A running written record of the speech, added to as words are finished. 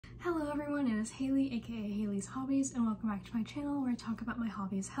Hello everyone, it is Haley, aka Haley's Hobbies, and welcome back to my channel where I talk about my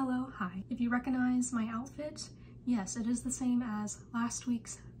hobbies. Hello, hi. If you recognize my outfit, yes, it is the same as last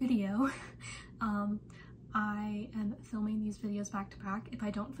week's video. I am filming these videos back to back. If I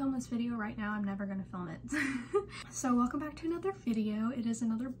don't film this video right now, I'm never gonna film it. So welcome back to another video. It is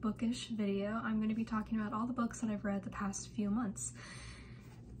another bookish video. I'm going to be talking about all the books that I've read the past few months.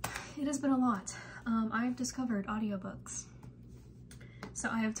 It has been a lot. I've discovered audiobooks. So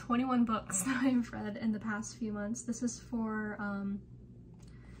I have 21 books that I've read in the past few months. This is for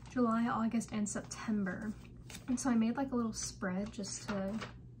July, August, and September. And so I made like a little spread just to...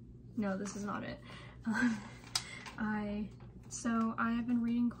 No, this is not it. So I have been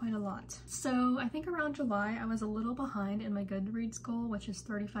reading quite a lot. So I think around July I was a little behind in my Goodreads goal, which is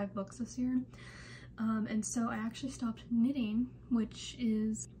 35 books this year. And so I actually stopped knitting, which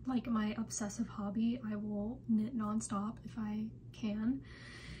is like my obsessive hobby. I will knit nonstop if I can.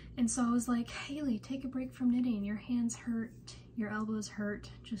 And so I was like, Haley, take a break from knitting. Your hands hurt, your elbows hurt,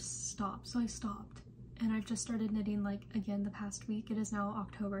 just stop. So I stopped. And I've just started knitting like again the past week. It is now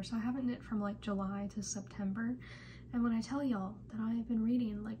October, so I haven't knit from like July to September. And when I tell y'all that I have been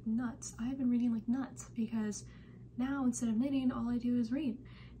reading like nuts, I have been reading like nuts because now instead of knitting, all I do is read.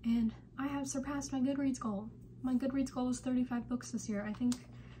 And I have surpassed my Goodreads goal. My Goodreads goal is 35 books this year. I think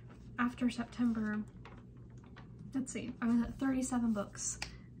after September, let's see, I was at 37 books.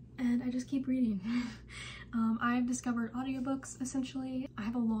 And I just keep reading. I've discovered audiobooks essentially. I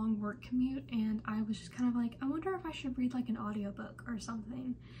have a long work commute and I was just kind of like, I wonder if I should read like an audiobook or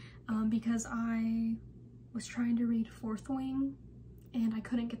something. Because I was trying to read Fourth Wing and I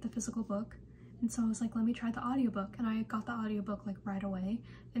couldn't get the physical book. And so I was like, let me try the audiobook. And I got the audiobook like right away.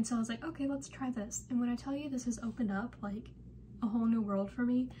 And so I was like, okay, let's try this. And when I tell you this has opened up like a whole new world for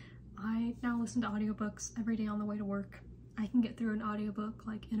me, I now listen to audiobooks every day on the way to work. I can get through an audiobook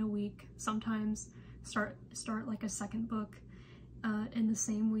like in a week, sometimes start like a second book in the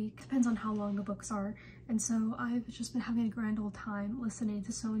same week. Depends on how long the books are. And so I've just been having a grand old time listening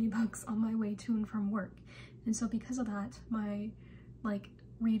to so many books on my way to and from work. And so because of that, my like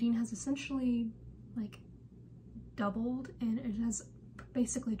reading has essentially like doubled, and it has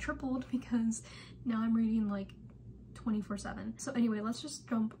basically tripled because now I'm reading like 24/7. So anyway, let's just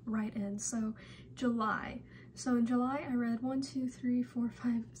jump right in. So July. So in July, I read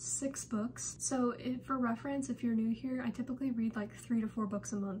 6 books. So for reference, if you're new here, I typically read like 3 to 4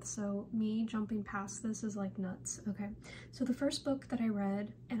 books a month. So me jumping past this is like nuts. Okay. So the first book that I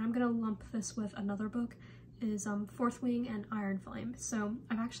read, and I'm gonna lump this with another book, is Fourth Wing and Iron Flame. So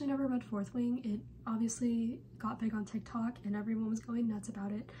I've actually never read Fourth Wing. It obviously got big on TikTok and everyone was going nuts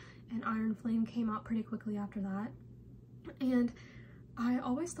about it. And Iron Flame came out pretty quickly after that. And I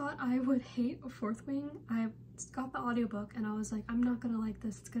always thought I would hate Fourth Wing. I got the audiobook and I was like, I'm not gonna like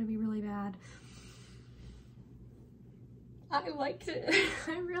this, it's gonna be really bad. I liked it.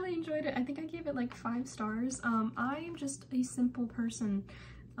 I really enjoyed it. I think I gave it like 5 stars. I am just a simple person.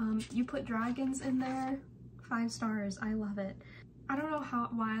 You put dragons in there, 5 stars. I love it. I don't know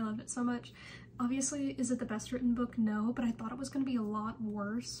why I love it so much. Obviously, is it the best written book? No, but I thought it was going to be a lot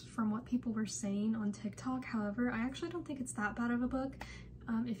worse from what people were saying on TikTok. However, I actually don't think it's that bad of a book.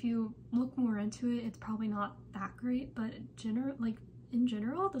 If you look more into it, it's probably not that great, but in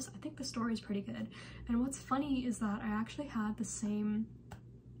general, I think the story is pretty good. And what's funny is that I actually had the same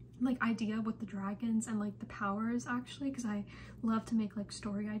like idea with the dragons and like the powers actually, because I love to make like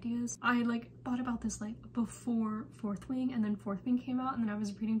story ideas. I like thought about this like before Fourth Wing, and then Fourth Wing came out and then I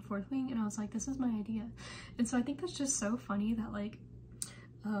was reading Fourth Wing and I was like, this is my idea. And so I think that's just so funny that like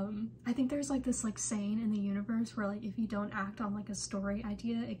I think there's like this like saying in the universe where like if you don't act on like a story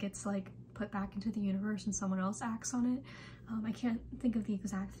idea, it gets like put back into the universe and someone else acts on it. I can't think of the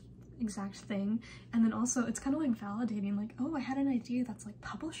exact thing. And then also it's kind of like validating, like, oh, I had an idea that's like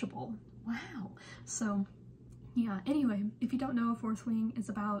publishable. Wow. So yeah, anyway, if you don't know, Fourth Wing is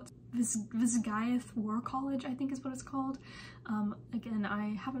about Visgaeth War College, I think is what it's called. Again,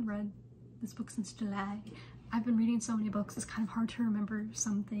 I haven't read this book since July. I've been reading so many books, it's kind of hard to remember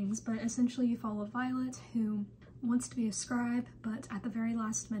some things, but essentially you follow Violet, who wants to be a scribe, but at the very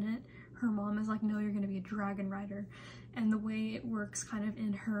last minute, her mom is like, no, you're going to be a dragon rider. And the way it works kind of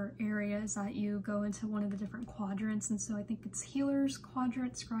in her area is that you go into one of the different quadrants, and so I think it's healers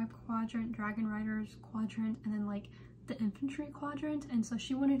quadrant, scribe quadrant, dragon riders quadrant, and then like the infantry quadrant. And so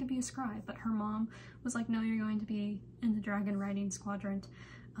she wanted to be a scribe, but her mom was like, no, you're going to be in the dragon riding quadrant.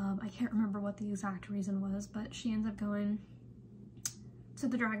 I can't remember what the exact reason was, but she ends up going to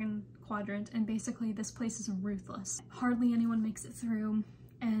the dragon quadrant, and basically this place is ruthless. Hardly anyone makes it through,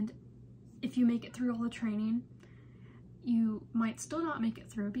 and if you make it through all the training, you might still not make it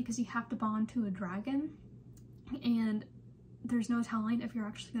through because you have to bond to a dragon, and there's no telling if you're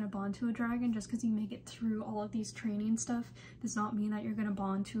actually going to bond to a dragon. Just because you make it through all of these training stuff does not mean that you're going to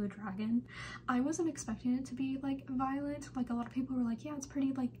bond to a dragon. I wasn't expecting it to be like violent. Like a lot of people were like, yeah, it's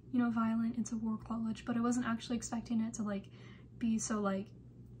pretty like, you know, violent, it's a war college, but I wasn't actually expecting it to like be so like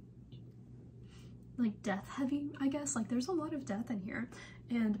death heavy, I guess. Like there's a lot of death in here,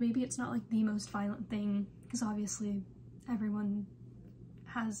 and maybe it's not like the most violent thing because obviously everyone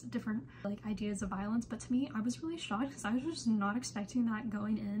has different like ideas of violence, but to me I was really shocked because I was just not expecting that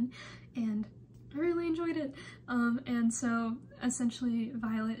going in, and I really enjoyed it. And so essentially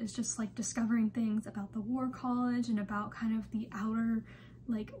Violet is just like discovering things about the war college and about kind of the outer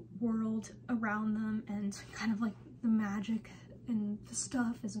like world around them, and kind of like the magic and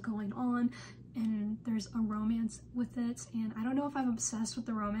stuff is going on, and there's a romance with it. And I don't know if I'm obsessed with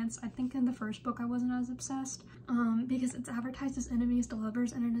the romance. I think in the first book I wasn't as obsessed because it's advertised as enemies to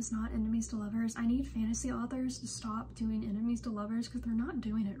lovers, and it is not enemies to lovers. I need fantasy authors to stop doing enemies to lovers because they're not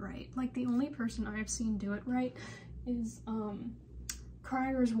doing it right. Like the only person I've seen do it right is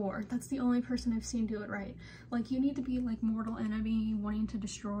Crier's War. That's the only person I've seen do it right. Like you need to be like mortal enemy wanting to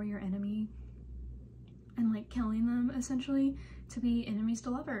destroy your enemy and like killing them essentially to be enemies to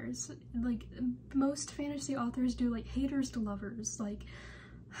lovers. Like most fantasy authors do like haters to lovers. Like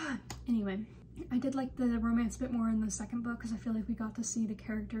anyway, I did like the romance a bit more in the second book because I feel like we got to see the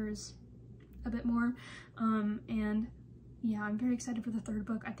characters a bit more. And yeah, I'm very excited for the third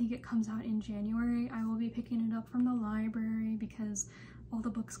book. I think it comes out in January. I will be picking it up from the library because all the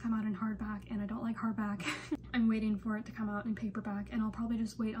books come out in hardback and I don't like hardback. I'm waiting for it to come out in paperback, and I'll probably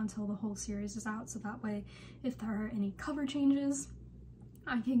just wait until the whole series is out, so that way if there are any cover changes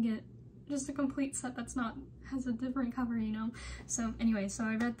I can get just a complete set that's not has a different cover, you know. So anyway, so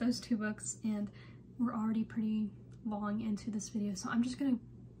I read those two books and we're already pretty long into this video, so I'm just gonna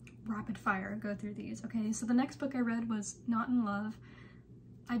rapid fire go through these. Okay, so the next book I read was Not in Love.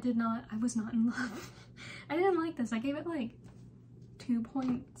 I was not in love. I didn't like this. I gave it like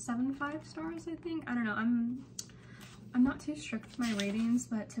 2.75 stars, I think. I don't know. I'm not too strict with my ratings,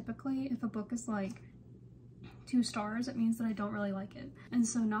 but typically if a book is like 2 stars, it means that I don't really like it. And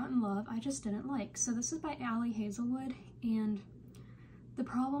so Not in Love, I just didn't like. So this is by Allie Hazelwood, and the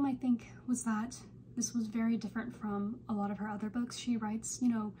problem I think was that this was very different from a lot of her other books. She writes, you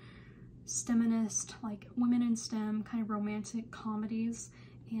know, STEMinist, like women in STEM, kind of romantic comedies,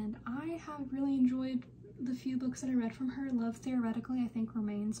 and I have really enjoyed the few books that I read from her. Love Theoretically, I think,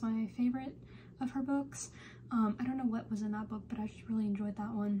 remains my favorite of her books. I don't know what was in that book, but I just really enjoyed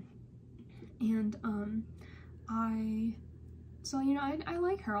that one. And so, you know, I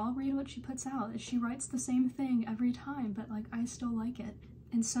like her. I'll read what she puts out. She writes the same thing every time, but like I still like it.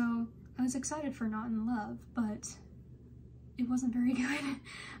 And so I was excited for Not in Love, but it wasn't very good.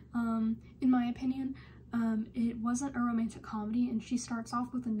 In my opinion. It wasn't a romantic comedy, and she starts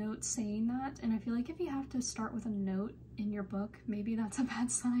off with a note saying that, and I feel like if you have to start with a note in your book, maybe that's a bad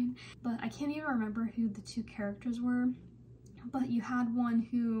sign. But I can't even remember who the 2 characters were, but you had one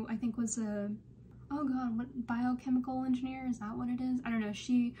who I think was a, oh god, what, biochemical engineer, is that what it is? I don't know.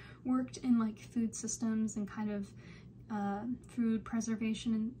 She worked in like food systems and kind of food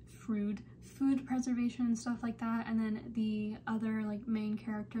preservation and stuff like that. And then the other like main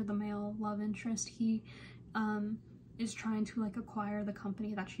character, the male love interest, he is trying to like acquire the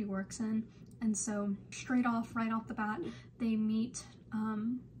company that she works in. And so right off the bat, they meet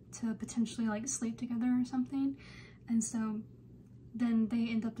to potentially like sleep together or something. And so then they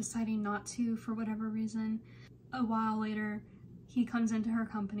end up deciding not to for whatever reason. A while later, he comes into her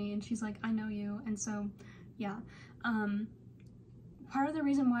company and she's like, I know you. And so yeah, part of the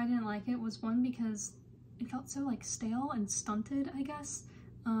reason why I didn't like it was, one, because it felt so like stale and stunted, I guess.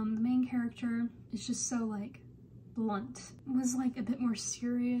 The main character is just so like blunt. It was like a bit more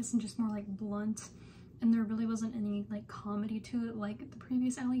serious and just more like blunt, and there really wasn't any like comedy to it like the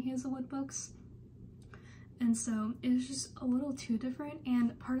previous Allie Hazelwood books. And so it was just a little too different.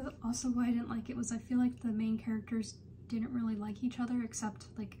 And part of also why I didn't like it was I feel like the main characters didn't really like each other except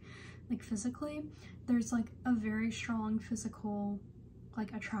like physically. There's like a very strong physical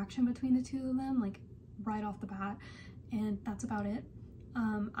like attraction between the 2 of them, like right off the bat, and that's about it.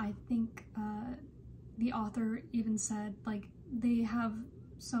 I think the author even said like they have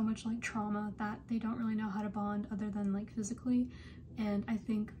so much like trauma that they don't really know how to bond other than like physically, and I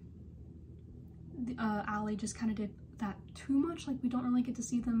think Allie just kind of did that too much. Like we don't really get to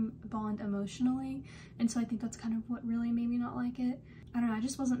see them bond emotionally, and so I think that's kind of what really made me not like it. I don't know, I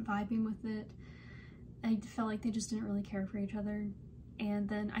just wasn't vibing with it. I felt like they just didn't really care for each other. And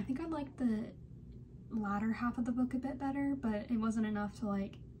then I think I liked the latter half of the book a bit better, but it wasn't enough to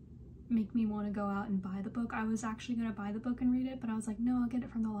like make me want to go out and buy the book. I was actually going to buy the book and read it, but I was like, no, I'll get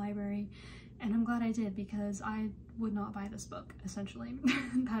it from the library. And I'm glad I did, because I would not buy this book, essentially.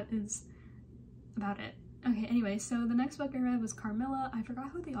 That is about it. Okay, anyway, so the next book I read was Carmilla. I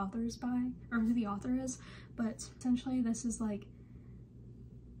forgot who the author is by, or who the author is, but essentially this is like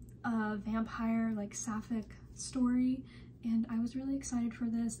a vampire, like sapphic story, and I was really excited for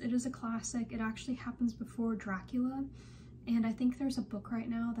this. It is a classic. It actually happens before Dracula, and I think there's a book right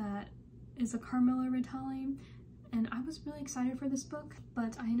now that is a Carmilla retelling, and I was really excited for this book,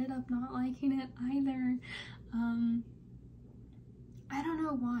 but I ended up not liking it either. I don't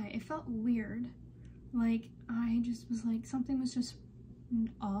know why. It felt weird. Like, I just was like, something was just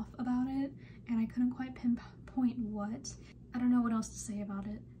off about it, and I couldn't quite pinpoint what. I don't know what else to say about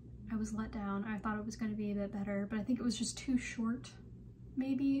it. I was let down. I thought it was going to be a bit better, but I think it was just too short,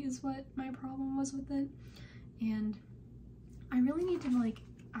 maybe, is what my problem was with it. And I really need to like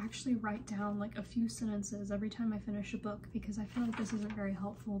actually write down like a few sentences every time I finish a book, because I feel like this isn't very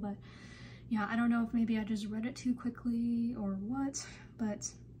helpful. But yeah, I don't know if maybe I just read it too quickly or what,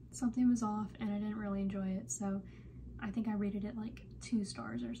 but something was off and I didn't really enjoy it. So I think I rated it like 2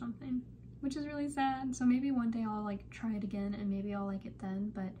 stars or something, which is really sad. So maybe one day I'll like try it again and maybe I'll like it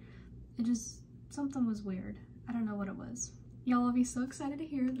then, but it just, something was weird. I don't know what it was. Y'all will be so excited to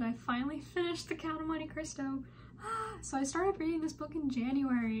hear that I finally finished The Count of Monte Cristo. So I started reading this book in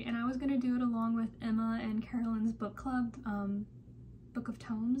January, and I was gonna do it along with Emma and Carolyn's book club, Book of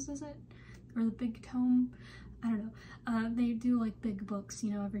Tomes, is it? Or the Big Tome? I don't know. They do like big books,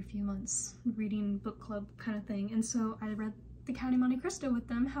 you know, every few months, reading book club kind of thing. And so I read The Count of Monte Cristo with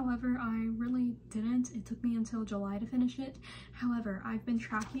them. However, I really didn't. It took me until July to finish it. However, I've been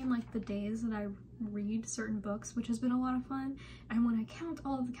tracking like the days that I read certain books, which has been a lot of fun. And when I count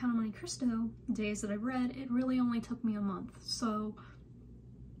all of The Count of Monte Cristo days that I've read, it really only took me a month. So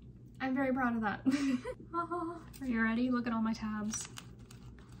I'm very proud of that. Oh, are you ready? Look at all my tabs.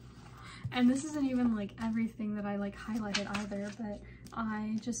 And this isn't even like everything that I like highlighted either, but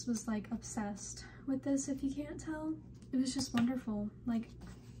I just was like obsessed with this, if you can't tell. It was just wonderful. Like,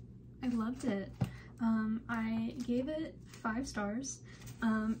 I loved it. I gave it 5 stars,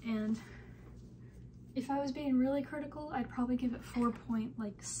 and if I was being really critical, I'd probably give it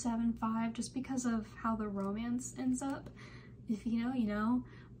 4.75 just because of how the romance ends up. If you know, you know.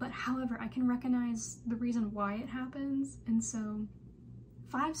 But however, I can recognize the reason why it happens, and so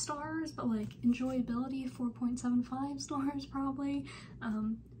 5 stars, but like enjoyability 4.75 stars probably.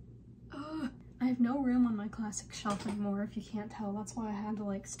 I have no room on my classic shelf anymore, if you can't tell. That's why I had to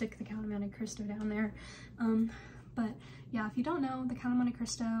like stick The Count of Monte Cristo down there. But yeah, if you don't know, The Count of Monte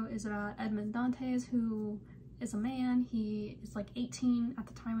Cristo is about Edmond Dantes, who is a man. He is like 18 at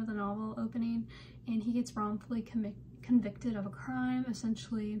the time of the novel opening, and he gets wrongfully convicted of a crime,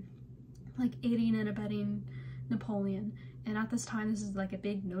 essentially like aiding and abetting Napoleon. And at this time, this is like a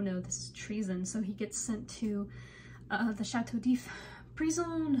big no-no, this is treason. So he gets sent to the Chateau d'If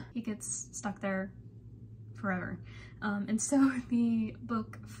prison. He gets stuck there forever. And so the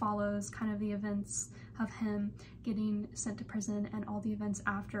book follows kind of the events of him getting sent to prison and all the events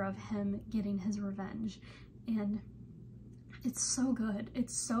after of him getting his revenge. And it's so good.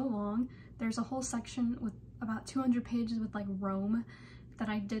 It's so long. There's a whole section with about 200 pages with like Rome that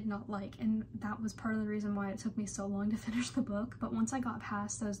I did not like, and that was part of the reason why it took me so long to finish the book. But once I got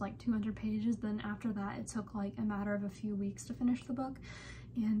past those like 200 pages, then after that it took like a matter of a few weeks to finish the book,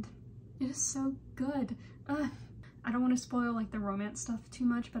 and it is so good. I don't want to spoil like the romance stuff too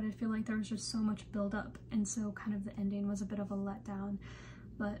much, but I feel like there was just so much build up, and so kind of the ending was a bit of a letdown,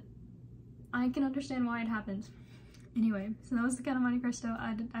 but I can understand why it happened. Anyway, so that was The Count of Monte Cristo.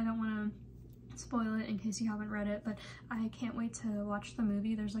 I don't want to spoil it in case you haven't read it, but I can't wait to watch the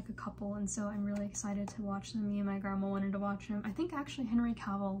movie. There's like a couple, and so I'm really excited to watch them. Me and my grandma wanted to watch them. I think actually Henry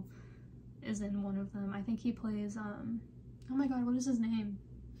Cavill is in one of them. I think he plays, oh my god, what is his name?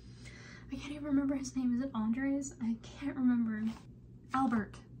 I can't even remember his name. Is it Andres? I can't remember.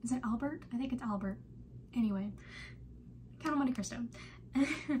 Albert. Is it Albert? I think it's Albert. Anyway, Count of Monte Cristo.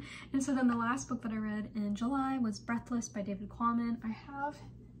 And so then the last book that I read in July was Breathless by David Quammen. I have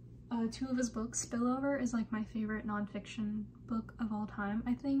 2 of his books. Spillover is like my favorite nonfiction book of all time,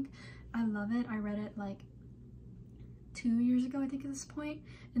 I think. I love it. I read it like 2 years ago, I think, at this point.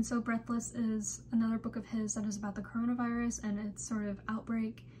 And so Breathless is another book of his that is about the coronavirus and its sort of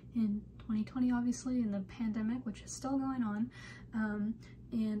outbreak in 2020, obviously, and the pandemic, which is still going on.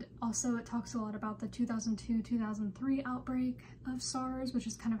 And also it talks a lot about the 2002-2003 outbreak of SARS, which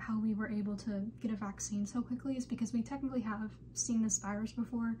is kind of how we were able to get a vaccine so quickly, is because we technically have seen this virus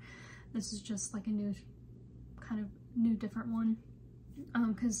before. This is just like a new, different one.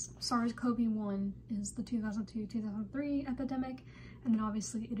 Because SARS-CoV-1 is the 2002-2003 epidemic, and then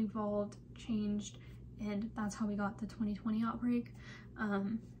obviously it evolved, changed, and that's how we got the 2020 outbreak.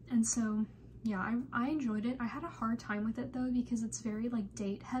 And so, yeah, I enjoyed it. I had a hard time with it though, because it's very like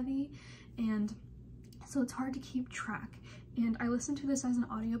date heavy, and so it's hard to keep track. And I listened to this as an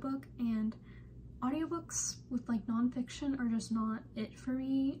audiobook, and audiobooks with like nonfiction are just not it for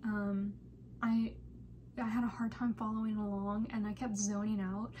me. I had a hard time following along, and I kept zoning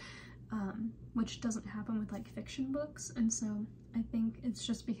out, which doesn't happen with like fiction books. And so I think it's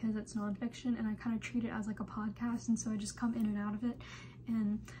just because it's nonfiction, and I kind of treat it as like a podcast, and so I just come in and out of it.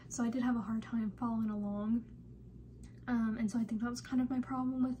 And so I did have a hard time following along. And so I think that was kind of my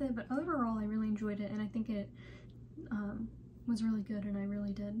problem with it, but overall I really enjoyed it, and I think it was really good, and I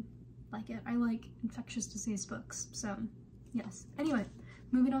really did like it. I like infectious disease books, so yes. Anyway,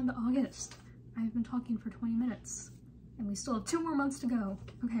 moving on to August. I've been talking for 20 minutes, and we still have 2 more months to go.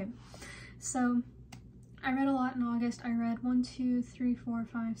 Okay, so I read a lot in August. I read 7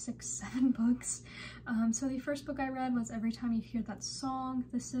 books. So the first book I read was Every Time You Hear That Song.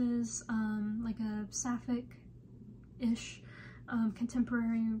 This is like a sapphic-ish,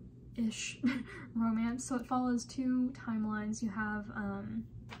 contemporary-ish romance. So it follows 2 timelines. You have,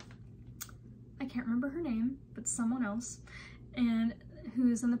 I can't remember her name, but someone else, and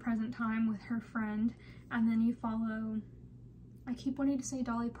who's in the present time with her friend, and then you follow, I keep wanting to say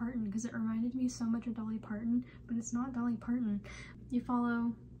Dolly Parton because it reminded me so much of Dolly Parton, but it's not Dolly Parton. You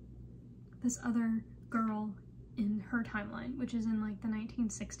follow this other girl in her timeline, which is in like the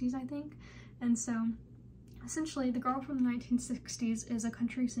 1960s, I think. And so essentially the girl from the 1960s is a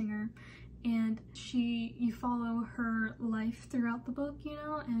country singer, and you follow her life throughout the book, you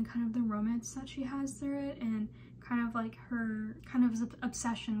know, and kind of the romance that she has through it, and kind of like her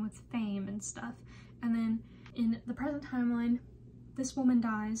obsession with fame and stuff. And then in the present timeline, this woman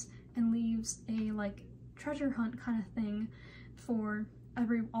dies and leaves a like treasure hunt kind of thing for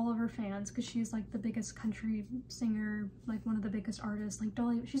all of her fans, because she's like the biggest country singer, like one of the biggest artists, like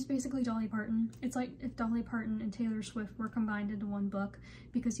she's basically Dolly Parton. It's like if Dolly Parton and Taylor Swift were combined into one book,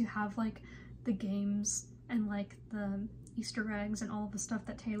 because you have like the games and like the Easter eggs and all of the stuff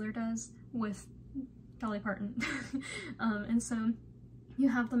that Taylor does with Dolly Parton. And so you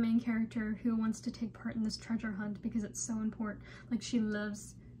have the main character who wants to take part in this treasure hunt because it's so important. Like, she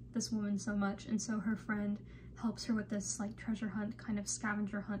loves this woman so much, and so her friend helps her with this like treasure hunt, kind of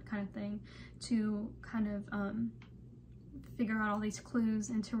scavenger hunt kind of thing, to kind of figure out all these clues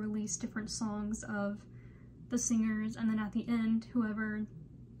and to release different songs of the singers. And then at the end, whoever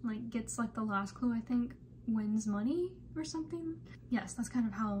like gets like the last clue, I think, wins money or something. Yes, that's kind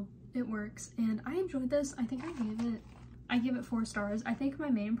of how it works, and I enjoyed this. I think I gave it 4 stars. I think my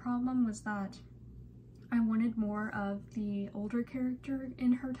main problem was that I wanted more of the older character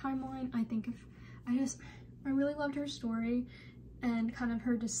in her timeline. I think I really loved her story and kind of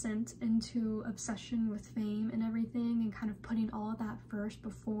her descent into obsession with fame and everything, and kind of putting all of that first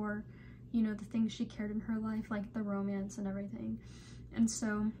before, you know, the things she cared in her life, like the romance and everything. And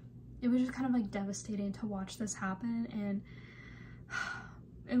so it was just kind of like devastating to watch this happen, and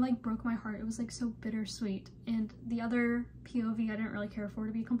it like broke my heart. It was like so bittersweet. And the other POV I didn't really care for,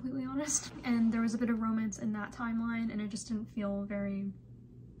 to be completely honest. And there was a bit of romance in that timeline, and it just didn't feel very,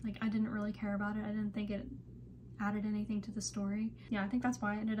 like, I didn't really care about it. I didn't think it added anything to the story. Yeah, I think that's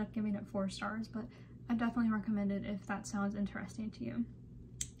why I ended up giving it 4 stars, but I definitely recommend it if that sounds interesting to you.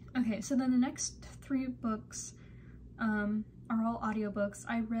 Okay, so then the next 3 books are all audiobooks.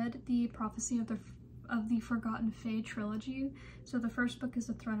 I read the Prophecy of the Forgotten Fae trilogy. So the first book is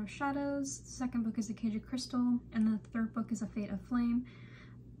The Throne of Shadows, the second book is A Cage of Crystal, and the third book is A Fate of Flame.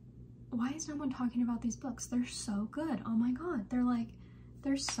 Why is no one talking about these books? They're so good. Oh my god,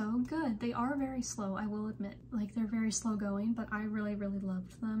 they're so good. They are very slow, I will admit. Like, they're very slow going, but I really, really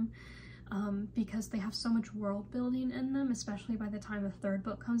loved them because they have so much world building in them, especially by the time the third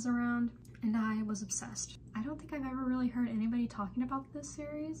book comes around, and I was obsessed. I don't think I've ever really heard anybody talking about this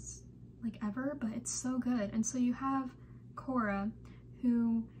series, like, ever, but it's so good. And so you have Cora,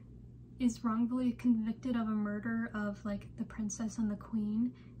 who is wrongfully convicted of a murder of like the princess and the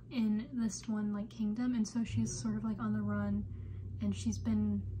queen in this one like kingdom, and so she's sort of like on the run, and she's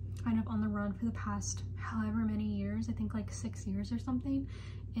been kind of on the run for the past however many years, I think like 6 years or something.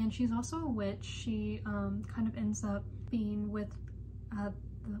 And she's also a witch. She kind of ends up being with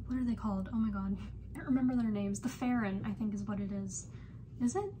what are they called? Oh my god, I can't remember their names. The Farron, I think, is what it is.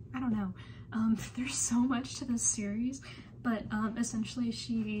 Is it? I don't know. There's so much to this series, but essentially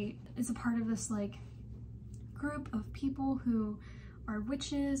she is a part of this like group of people who are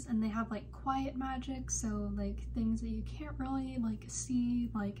witches, and they have like quiet magic, so like things that you can't really like see,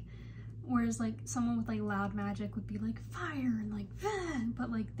 like whereas like someone with like loud magic would be like fire and like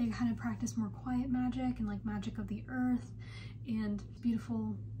but like they kind of practice more quiet magic and like magic of the earth and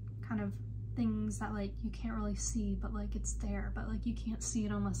beautiful kind of things that like you can't really see, but like it's there, but like you can't see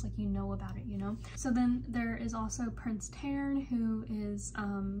it unless like you know about it, you know? So then there is also Prince Tairn, who is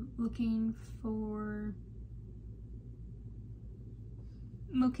looking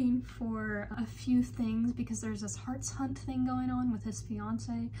for a few things because there's this heart's hunt thing going on with his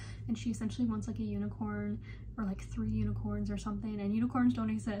fiance, and she essentially wants like a unicorn or like 3 unicorns or something, and unicorns don't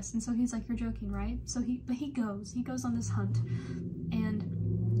exist. And so he's like, you're joking, right? So he goes on this hunt, and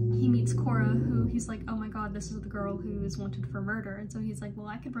he meets Cora, who he's like, oh my god, this is the girl who is wanted for murder. And so he's like, well,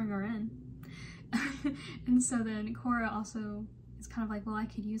 I could bring her in. And so then Cora also is kind of like, well, I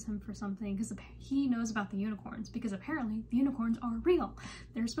could use him for something, because he knows about the unicorns, because apparently the unicorns are real.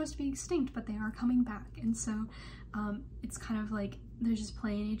 They're supposed to be extinct, but they are coming back. And so it's kind of like they're just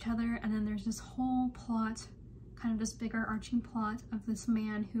playing each other, and then there's this whole plot, kind of this bigger arching plot of this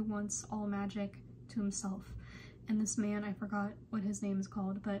man who wants all magic to himself. And this man, I forgot what his name is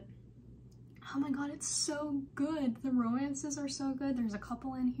called, but oh my god, it's so good. The romances are so good. There's a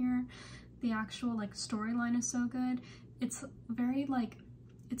couple in here. The actual like storyline is so good. It's very like,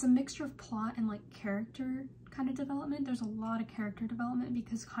 it's a mixture of plot and like character kind of development. There's a lot of character development,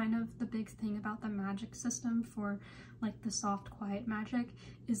 because kind of the big thing about the magic system for like the soft quiet magic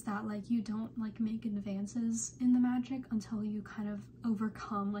is that like you don't like make advances in the magic until you kind of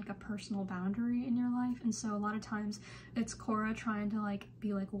overcome like a personal boundary in your life. And so a lot of times it's Cora trying to like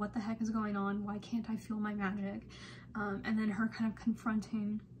be like, what the heck is going on? Why can't I feel my magic? And then her kind of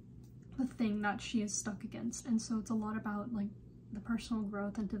confronting the thing that she is stuck against. And so it's a lot about like the personal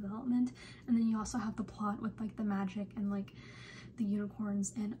growth and development, and then you also have the plot with like the magic and like the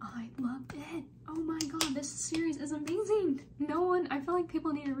unicorns, and I loved it. Oh my god, this series is amazing. I feel like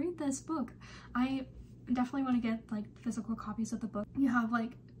people need to read this book. I definitely want to get like physical copies of the book. You have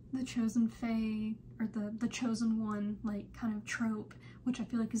like the chosen fae, or the chosen one like kind of trope, which I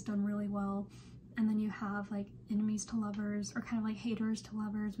feel like is done really well. And then you have like enemies to lovers, or kind of like haters to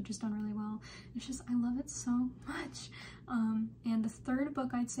lovers, which is done really well. It's just, I love it so much. And the third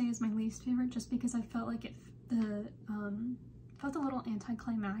book I'd say is my least favorite, just because I felt like felt a little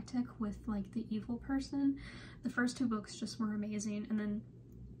anticlimactic with like the evil person. The first 2 books just were amazing, and then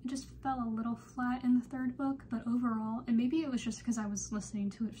it just fell a little flat in the third book. But overall, and maybe it was just because I was listening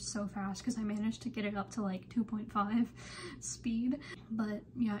to it so fast, because I managed to get it up to like 2.5 speed. But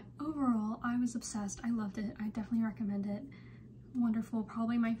yeah, overall, I was obsessed. I loved it. I definitely recommend it. Wonderful.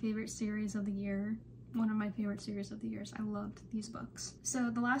 Probably my favorite series of the year. One of my favorite series of the years. I loved these books. So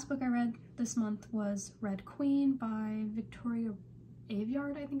the last book I read this month was Red Queen by Victoria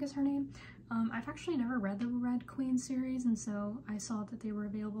Aveyard, I think is her name. I've actually never read the Red Queen series, and so I saw that they were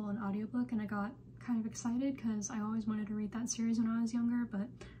available on audiobook, and I got kind of excited because I always wanted to read that series when I was younger, but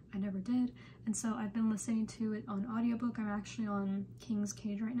I never did. And so I've been listening to it on audiobook. I'm actually on King's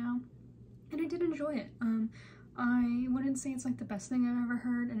Cage right now, and I did enjoy it. I wouldn't say it's like the best thing I've ever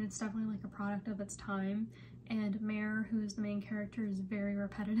heard, and it's definitely like a product of its time. And Mare, who is the main character, is very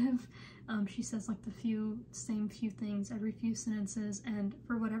repetitive. She says like the same few things every few sentences, and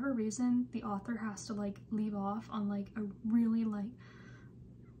for whatever reason, the author has to like leave off on like a really like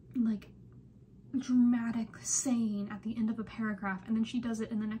dramatic saying at the end of a paragraph, and then she does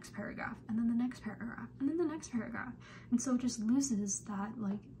it in the next paragraph, and then the next paragraph, and then the next paragraph, and so it just loses that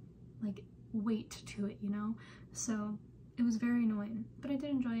like weight to it, you know? So it was very annoying, but I did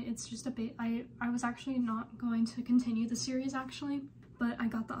enjoy it. It's just a bit, I was actually not going to continue the series actually, but I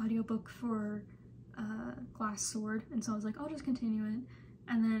got the audiobook for Glass Sword, and so I was like, I'll just continue it.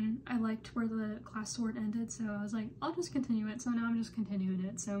 And then I liked where the Glass Sword ended, so I was like, I'll just continue it. So now I'm just continuing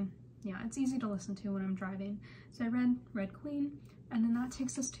it. So yeah, it's easy to listen to when I'm driving. So I read Red Queen, and then that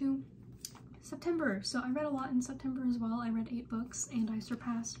takes us to September. So I read a lot in September as well. I read 8 books, and I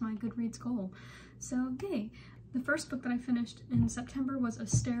surpassed my Goodreads goal. So yay. The first book that I finished in September was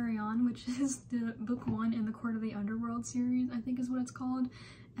Asterion, which is the book 1 in the Court of the Underworld series, I think is what it's called.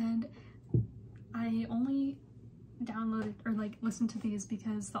 And I only downloaded or like listened to these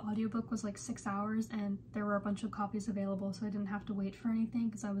because the audiobook was like 6 hours and there were a bunch of copies available, so I didn't have to wait for anything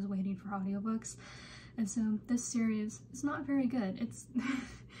because I was waiting for audiobooks. And so this series is not very good. It's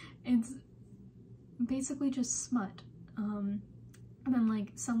it's basically just smut, and then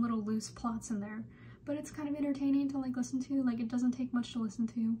like some little loose plots in there, but it's kind of entertaining to like listen to. Like, it doesn't take much to listen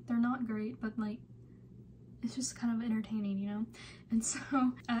to. They're not great, but like it's just kind of entertaining, you know? And so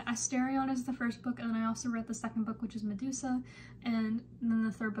Asterion is the first book, and then I also read the second book, which is Medusa, and then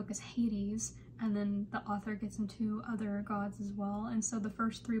the third book is Hades, and then the author gets into other gods as well. And so the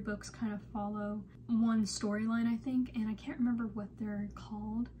first 3 books kind of follow one storyline, I think, and I can't remember what they're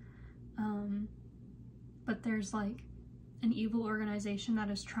called, but there's like an evil organization that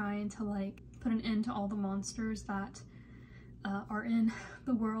is trying to like put an end to all the monsters that are in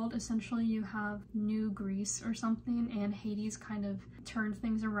the world. Essentially, you have New Greece or something, and Hades kind of turned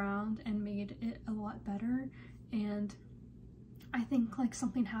things around and made it a lot better. And I think like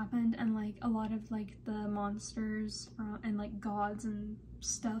something happened, and like a lot of like the monsters and like gods and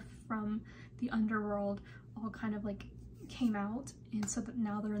stuff from the underworld all kind of like came out, and so that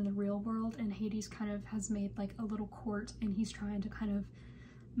now they're in the real world, and Hades kind of has made like a little court, and he's trying to kind of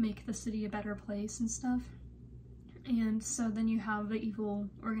make the city a better place and stuff. And so then you have the evil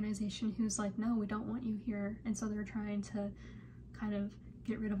organization who's like, no, we don't want you here, and so they're trying to kind of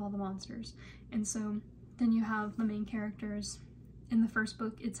get rid of all the monsters. And so then you have the main characters. In the first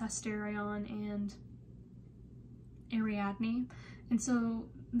book, it's Asterion and Ariadne, and so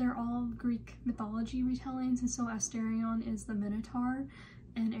they're all Greek mythology retellings, and so Asterion is the Minotaur,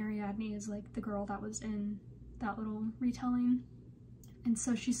 and Ariadne is like the girl that was in that little retelling. And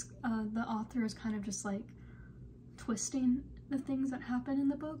so she's, the author is kind of just like twisting the things that happen in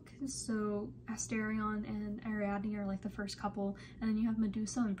the book. So Asterion and Ariadne are like the first couple, and then you have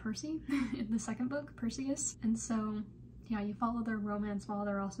Medusa and Percy in the second book, Perseus. And so yeah, you follow their romance while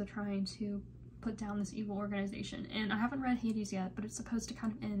they're also trying to put down this evil organization. And I haven't read Hades yet, but it's supposed to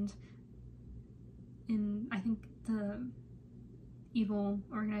kind of end in, I think the evil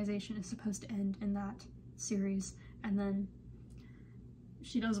organization is supposed to end in that series, and then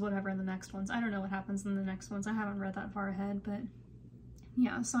she does whatever in the next ones. I don't know what happens in the next ones. I haven't read that far ahead, but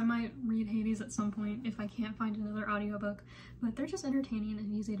yeah, so I might read Hades at some point if I can't find another audiobook, but they're just entertaining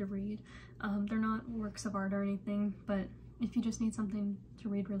and easy to read. They're not works of art or anything, but if you just need something to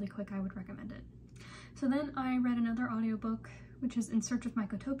read really quick, I would recommend it. So then I read another audiobook, which is In Search of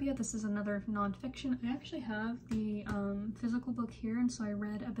Mycotopia. This is another nonfiction. I actually have the physical book here, and so I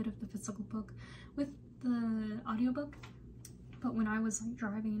read a bit of the physical book with the audiobook. But when I was like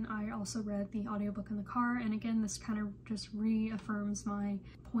driving, I also read the audiobook in the car, and again, this kind of just reaffirms my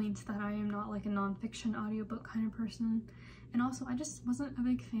point that I am not like a nonfiction audiobook kind of person. And also, I just wasn't a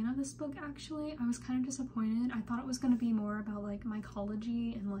big fan of this book, actually. I was kind of disappointed. I thought it was going to be more about like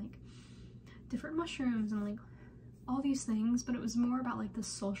mycology and like different mushrooms and like all these things, but it was more about like the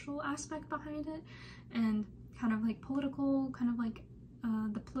social aspect behind it, and kind of like political, kind of like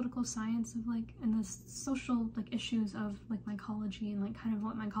the political science of like, and the social like issues of like mycology, and like kind of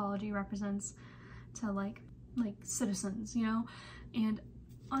what mycology represents to like citizens, you know. And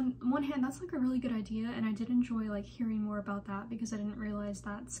on one hand, that's like a really good idea, and I did enjoy like hearing more about that, because I didn't realize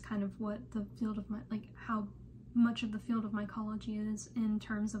that's kind of what the field of how much of the field of mycology is in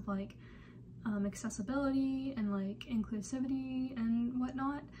terms of like accessibility and like inclusivity and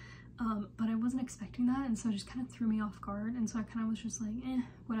whatnot. But I wasn't expecting that, and so it just kind of threw me off guard, and so I kind of was just like,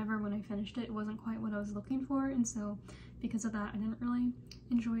 whatever. When I finished it, it wasn't quite what I was looking for, and so because of that, I didn't really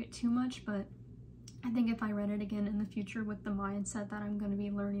enjoy it too much. But I think if I read it again in the future with the mindset that I'm going to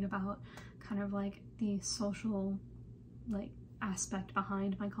be learning about kind of like the social like aspect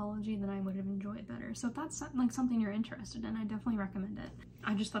behind mycology, then I would have enjoyed it better. So if that's like something you're interested in, I definitely recommend it.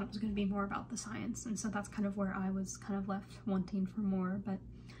 I just thought it was going to be more about the science, and so that's kind of where I was kind of left wanting for more. But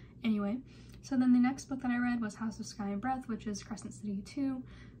anyway, so then the next book that I read was House of Sky and Breath, which is Crescent City 2.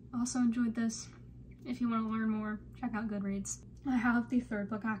 Also enjoyed this. If you want to learn more, check out Goodreads. I have the third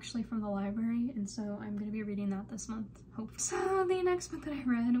book actually from the library, and so I'm going to be reading that this month, hope. So the next book that I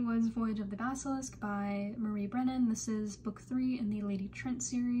read was Voyage of the Basilisk by Marie Brennan. This is book 3 in the Lady Trent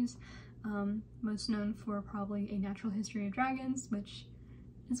series, most known for probably A Natural History of Dragons, which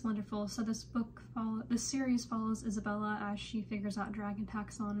is wonderful. So this series follows Isabella as she figures out dragon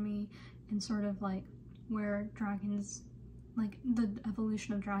taxonomy and sort of like where dragons, like the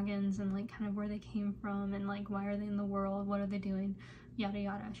evolution of dragons, and like kind of where they came from, and like why are they in the world, what are they doing, yada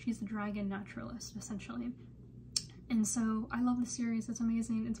yada. She's a dragon naturalist essentially. And so I love the series. It's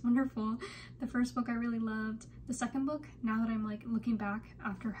amazing, it's wonderful. The first book I really loved. The second book, now that I'm like looking back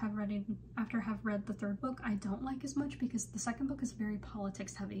after have read the third book, I don't like as much, because the second book is very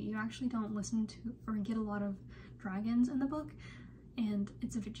politics heavy. You actually don't listen to or get a lot of dragons in the book, and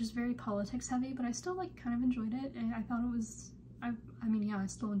it's just very politics heavy, but I still like kind of enjoyed it, and I thought it was, I mean, yeah, I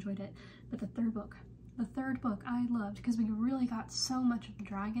still enjoyed it. But the third book I loved, because we really got so much of the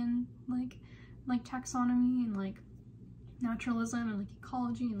dragon like taxonomy, and like naturalism and like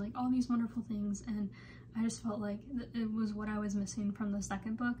ecology and like all these wonderful things, and I just felt like it was what I was missing from the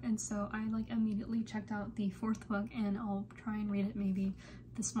second book, and so I like immediately checked out the fourth book, and I'll try and read it maybe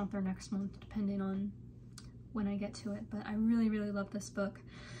this month or next month depending on when I get to it. But I really love this book,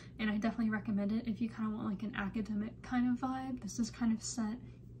 and I definitely recommend it if you kind of want like an academic kind of vibe. This is kind of set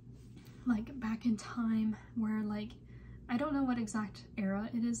like back in time where like, I don't know what exact era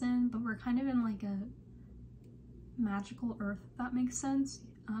it is in, but we're kind of in like a magical earth, if that makes sense.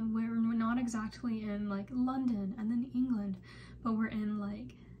 We're not exactly in like London and then England, but we're in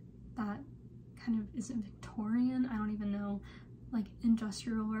like that kind of, is it Victorian? I don't even know, like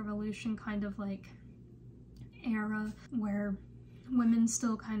Industrial Revolution kind of like era where women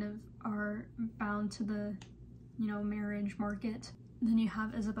still kind of are bound to the, you know, marriage market. Then you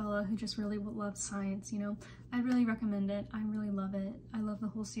have Isabella, who just really loves science, you know. I really recommend it. I really love it. I love the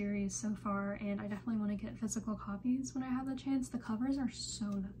whole series so far, and I definitely want to get physical copies when I have the chance. The covers are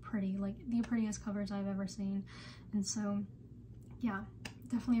so pretty, like the prettiest covers I've ever seen. And so, yeah,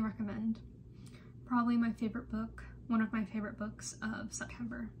 definitely recommend. Probably my favorite book, one of my favorite books of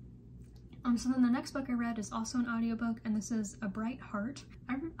September. So then the next book I read is also an audiobook, and this is A Bright Heart.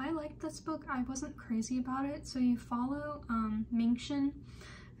 I liked this book. I wasn't crazy about it. So you follow Mingxin,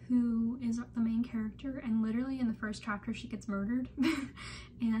 who is the main character, and literally in the first chapter she gets murdered.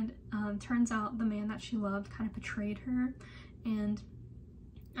 And turns out the man that she loved kind of betrayed her and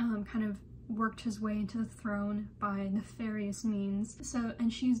kind of worked his way into the throne by nefarious means. So,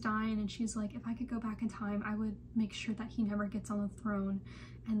 and she's dying, and she's like, if I could go back in time, I would make sure that he never gets on the throne,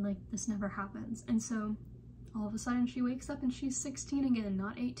 and like this never happens. And so all of a sudden she wakes up and she's 16 again,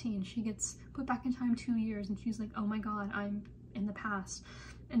 not 18. She gets put back in time 2 years, and she's like, oh my god, I'm in the past.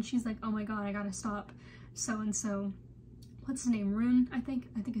 And she's like, oh my god, I gotta stop so-and-so, what's his name, Rune, I think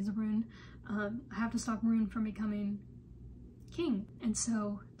it's Rune. I have to stop Rune from becoming king. And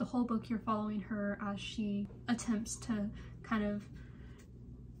so the whole book you're following her as she attempts to kind of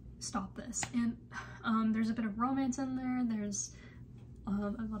stop this. And there's a bit of romance in there, there's a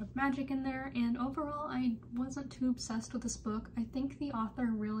lot of magic in there, and overall I wasn't too obsessed with this book. I think the author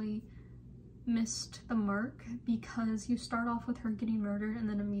really missed the mark, because you start off with her getting murdered and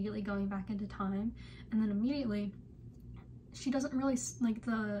then immediately going back into time, and then immediately she doesn't really, like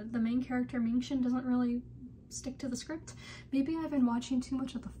the main character Mingxin doesn't really stick to the script. Maybe I've been watching too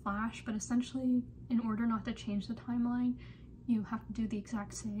much of The Flash, but essentially in order not to change the timeline you have to do the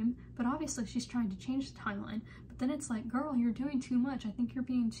exact same. But obviously she's trying to change the timeline, but then it's like, girl, you're doing too much. I think you're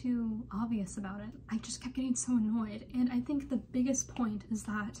being too obvious about it. I just kept getting so annoyed. And I think the biggest point is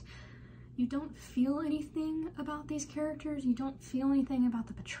that you don't feel anything about these characters. You don't feel anything about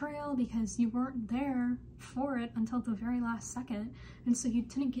the betrayal because you weren't there for it until the very last second, and so you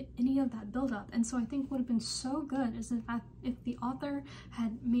didn't get any of that build-up. And so I think what would have been so good is if the author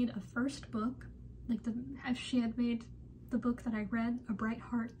had made a first book, like if she had made the book that I read, A Bright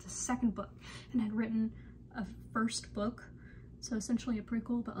Heart, the second book, and had written a first book, so essentially a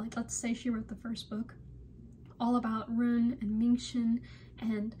prequel, but like let's say she wrote the first book all about Rune and Mingxin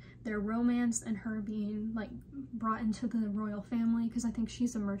and their romance and her being like brought into the royal family, because I think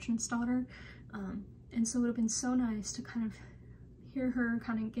she's a merchant's daughter. And so it would have been so nice to kind of hear her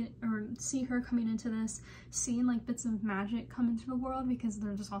kind of see her coming into this, seeing like bits of magic come into the world, because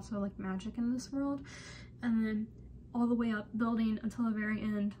there's also like magic in this world, and then all the way up building until the very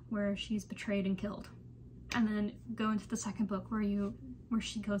end where she's betrayed and killed, and then go into the second book where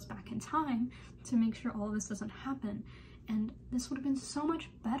she goes back in time to make sure all this doesn't happen. And this would have been so much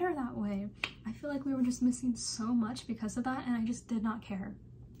better that way. I feel like we were just missing so much because of that, and I just did not care.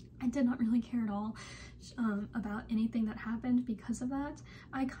 I did not really care at all about anything that happened because of that.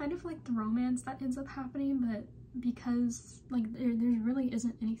 I kind of like the romance that ends up happening, but because like there really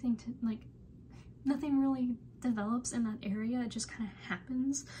isn't anything to like, nothing really develops in that area, it just kind of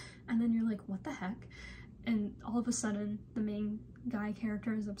happens, and then you're like, what the heck? And all of a sudden the main guy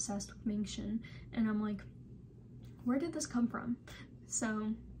character is obsessed with Mingxin, and I'm like, where did this come from?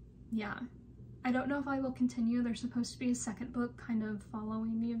 So yeah, I don't know if I will continue. There's supposed to be a second book kind of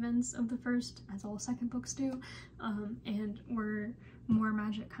following the events of the first, as all second books do, and where more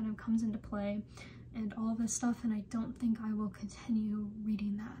magic kind of comes into play and all this stuff, and I don't think I will continue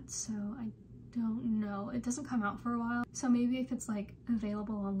reading that. So I don't know. It doesn't come out for a while, so maybe if it's like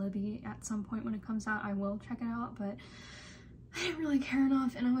available on Libby at some point when it comes out, I will check it out, but I didn't really care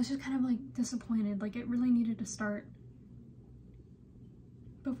enough, and I was just kind of like disappointed. Like it really needed to start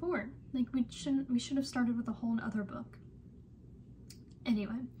before. Like we should have started with a whole other book.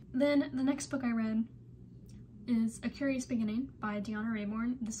 Anyway, then the next book I read is A Curious Beginning by Deanna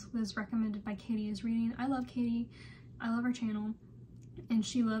Raybourn. This was recommended by Katie as reading. I love Katie. I love her channel, and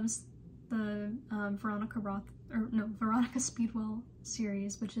she loves the Veronica Speedwell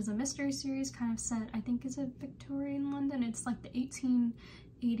series, which is a mystery series kind of set, I think is it Victorian London? It's like the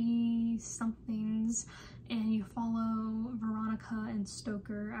 1880 somethings, and you follow Veronica and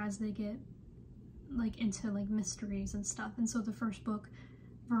Stoker as they get like into like mysteries and stuff. And so the first book,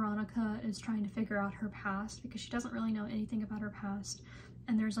 Veronica is trying to figure out her past because she doesn't really know anything about her past,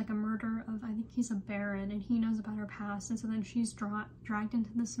 and there's like a murder of, I think he's a baron, and he knows about her past, and so then she's dragged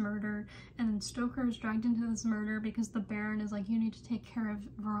into this murder, and then Stoker is dragged into this murder because the baron is like, you need to take care of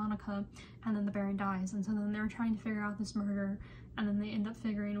Veronica, and then the baron dies, and so then they're trying to figure out this murder, and then they end up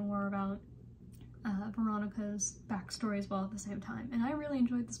figuring more about Veronica's backstory as well at the same time. And I really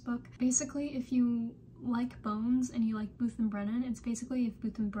enjoyed this book. Basically, if you like Bones and you like Booth and Brennan, it's basically if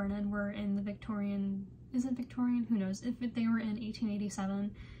Booth and Brennan were in the Victorian, is it Victorian? Who knows? If they were in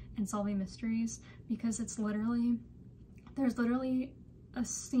 1887 and solving mysteries, because it's literally, there's literally a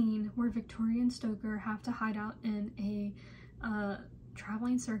scene where Victoria and Stoker have to hide out in a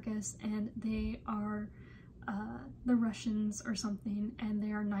traveling circus, and they are the Russians or something, and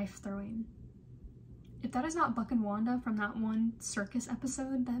they are knife throwing. If that is not Buck and Wanda from that one circus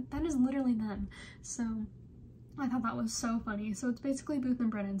episode, that is literally them. So I thought that was so funny. So it's basically Booth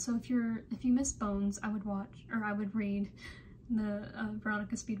and Brennan. So if you miss Bones, I would read the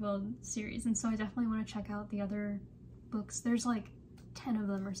Veronica Speedwell series. And so I definitely want to check out the other books. There's like 10 of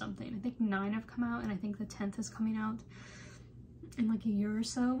them or something. I think 9 have come out, and I think the 10th is coming out in like a year or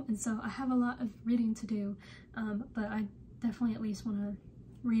so. And so I have a lot of reading to do, but I definitely at least want to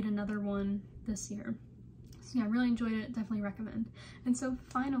read another one this year. So yeah, I really enjoyed it, definitely recommend. And so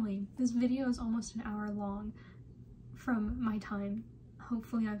finally, this video is almost an hour long from my time.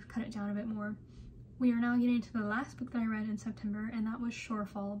 Hopefully I've cut it down a bit more. We are now getting to the last book that I read in September, and that was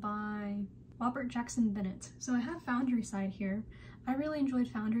Shorefall by Robert Jackson Bennett. So I have Foundry Side here. I really enjoyed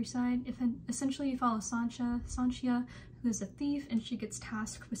Foundry Side. Essentially you follow Sanchia, who is a thief, and she gets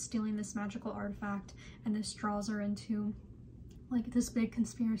tasked with stealing this magical artifact, and this draws her into like this big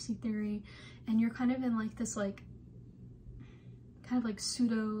conspiracy theory, and you're kind of in like this like kind of like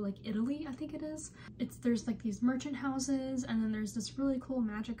pseudo like Italy, I think it is. There's like these merchant houses, and then there's this really cool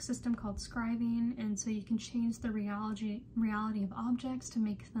magic system called scribing, and so you can change the reality of objects to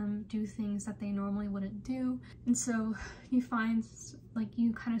make them do things that they normally wouldn't do. And so you find like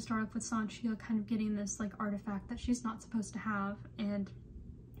you kind of start off with Sanchia kind of getting this like artifact that she's not supposed to have, and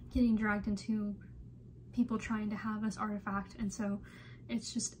getting dragged into people trying to have this artifact. And so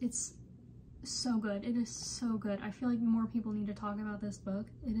it's so good. It is so good. I feel like more people need to talk about this book.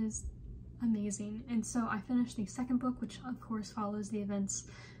 It is amazing. And so I finished the second book, which of course follows the events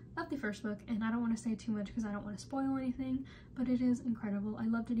of the first book, and I don't want to say too much because I don't want to spoil anything, but it is incredible. I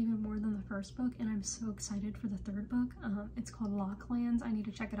loved it even more than the first book, and I'm so excited for the third book. It's called Locklands. I need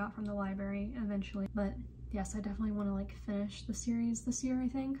to check it out from the library eventually, but yes, I definitely want to like finish the series this year, I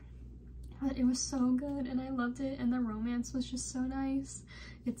think. But it was so good, and I loved it, and the romance was just so nice.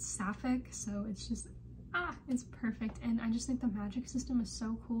 It's sapphic, so it's just, it's perfect, and I just think the magic system is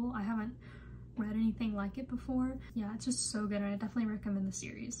so cool. I haven't read anything like it before. Yeah, it's just so good, and I definitely recommend the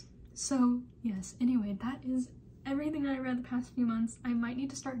series. So, yes, anyway, that is everything I read the past few months. I might need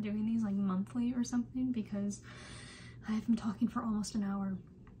to start doing these like monthly or something, because I have been talking for almost an hour.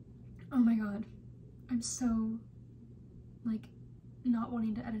 Oh my god. I'm so, like, not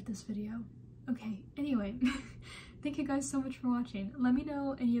wanting to edit this video. Okay, anyway, thank you guys so much for watching. Let me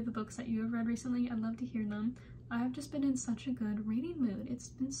know any of the books that you have read recently. I'd love to hear them. I have just been in such a good reading mood. It's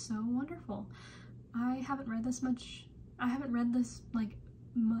been so wonderful. I haven't read this like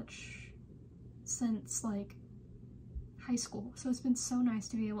much since like high school, so it's been so nice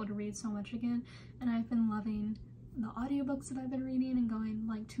to be able to read so much again, and I've been loving the audiobooks that I've been reading, and going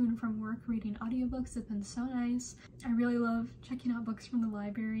like to and from work reading audiobooks. It's been so nice. I really love checking out books from the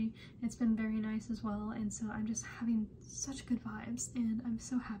library. It's been very nice as well, and so I'm just having such good vibes, and I'm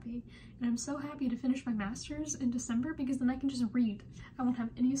so happy. And I'm so happy to finish my master's in December, because then I can just read. I won't have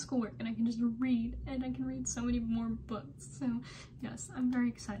any schoolwork, and I can just read, and I can read so many more books. So yes, I'm very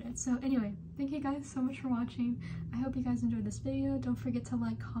excited. So anyway, thank you guys so much for watching. I hope you guys enjoyed this video. Don't forget to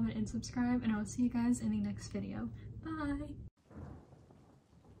like, comment, and subscribe, and I will see you guys in the next video. Bye!